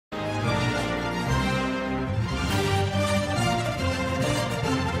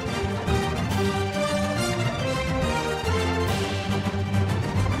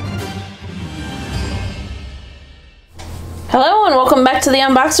Hello and welcome back to the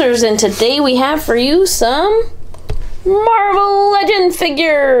Unboxers, and today we have for you some Marvel Legend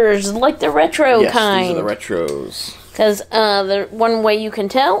figures, like the retro kind. Yes, these are the retros. Because the one way you can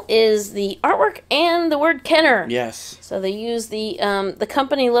tell is the artwork and the word Kenner. Yes. So they use the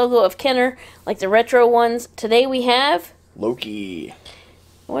company logo of Kenner, like the retro ones. Today we have Loki.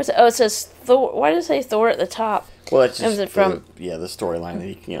 What's it? Oh, it says Thor. Why does it say Thor at the top? Well, that's just the storyline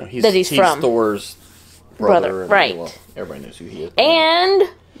that he's from. Thor's brother, right? Well, everybody knows who he is. And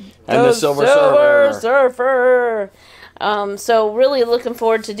the Silver Surfer. So really looking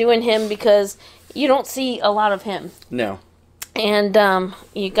forward to doing him because you don't see a lot of him. No. And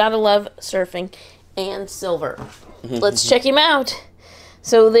you gotta love surfing and silver. Let's check him out.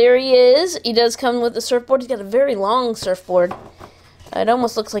 So there he is. He does come with a surfboard. He's got a very long surfboard. It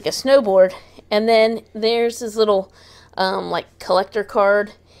almost looks like a snowboard. And then there's his little like collector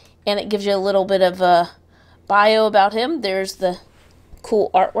card, and it gives you a little bit of a bio about him. There's the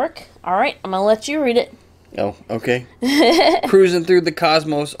cool artwork. All right, I'm gonna let you read it. Oh, okay. Cruising through the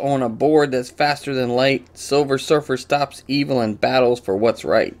cosmos on a board that's faster than light, Silver Surfer stops evil and battles for what's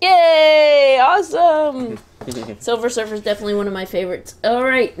right. Yay! Awesome! Silver Surfer is definitely one of my favorites. All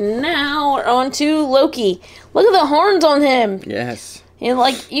right, now we're on to Loki. Look at the horns on him. Yes. You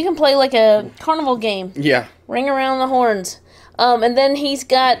can play like a carnival game. Yeah. Ring around the horns. And then he's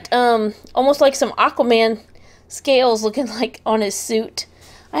got almost like some Aquaman scales looking like on his suit.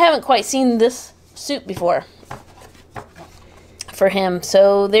 I haven't quite seen this suit before for him.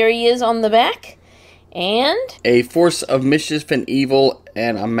 So there he is on the back. And a force of mischief and evil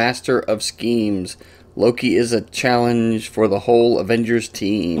and a master of schemes. Loki is a challenge for the whole Avengers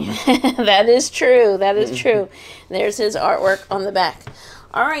team. That is true. That is true. There's his artwork on the back.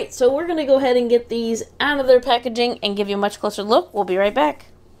 All right, so we're going to go ahead and get these out of their packaging and give you a much closer look. We'll be right back.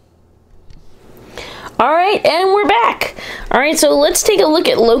 All right, and we're back. All right, so let's take a look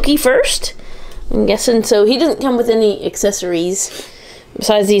at Loki first. I'm guessing, so he doesn't come with any accessories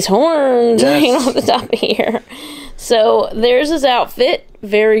besides these horns hanging off the top of here. So there's his outfit,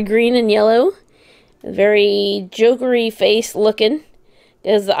 very green and yellow. Very jokery face looking.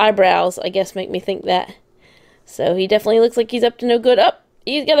 Because the eyebrows, I guess, make me think that. So he definitely looks like he's up to no good.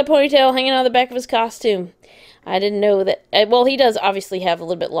 He's got a ponytail hanging out of the back of his costume. I didn't know that. Well, he does obviously have a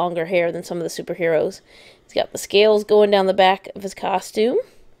little bit longer hair than some of the superheroes. He's got the scales going down the back of his costume.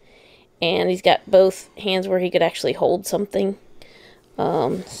 And he's got both hands where he could actually hold something.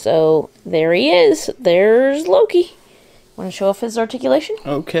 So there he is. There's Loki. Want to show off his articulation?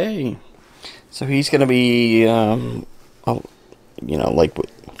 Okay. So he's going to be, he's going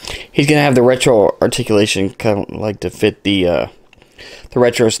to have the retro articulation kind of like to fit the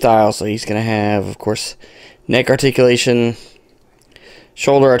retro style. So he's going to have, of course, neck articulation,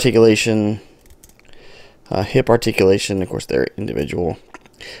 shoulder articulation, hip articulation. Of course, they're individual.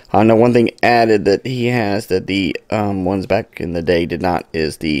 I know one thing added that he has that the ones back in the day did not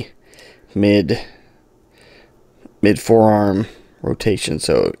is the mid forearm rotation,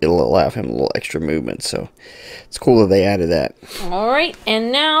 so it'll allow him a little extra movement. So it's cool that they added that. All right,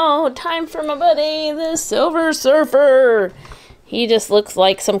 and now time for my buddy, the Silver Surfer. He just looks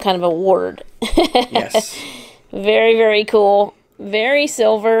like some kind of a ward. Yes. Very, very cool. Very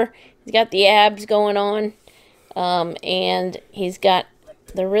silver. He's got the abs going on, and he's got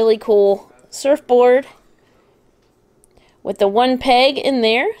the really cool surfboard with the one peg in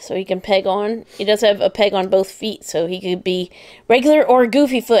there, so he can peg on. He does have a peg on both feet, so he could be regular or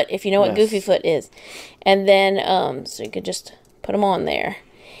goofy foot, if you know what goofy foot is. And then, so you could just put him on there.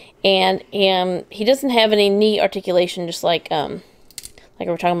 And he doesn't have any knee articulation, just like we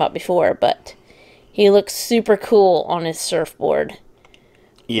were talking about before, but he looks super cool on his surfboard.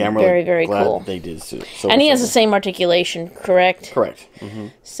 Yeah, I'm really very, very glad cool. They did. And he has the same articulation, correct? Correct.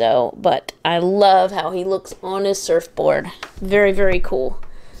 So, but I love how he looks on his surfboard. Very, very cool.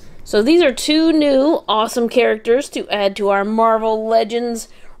 So these are two new awesome characters to add to our Marvel Legends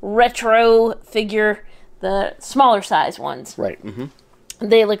retro figure, the smaller size ones. Right.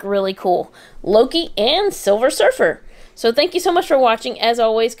 They look really cool. Loki and Silver Surfer. So thank you so much for watching. As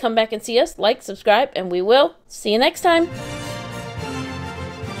always, come back and see us, like, subscribe, and we will see you next time.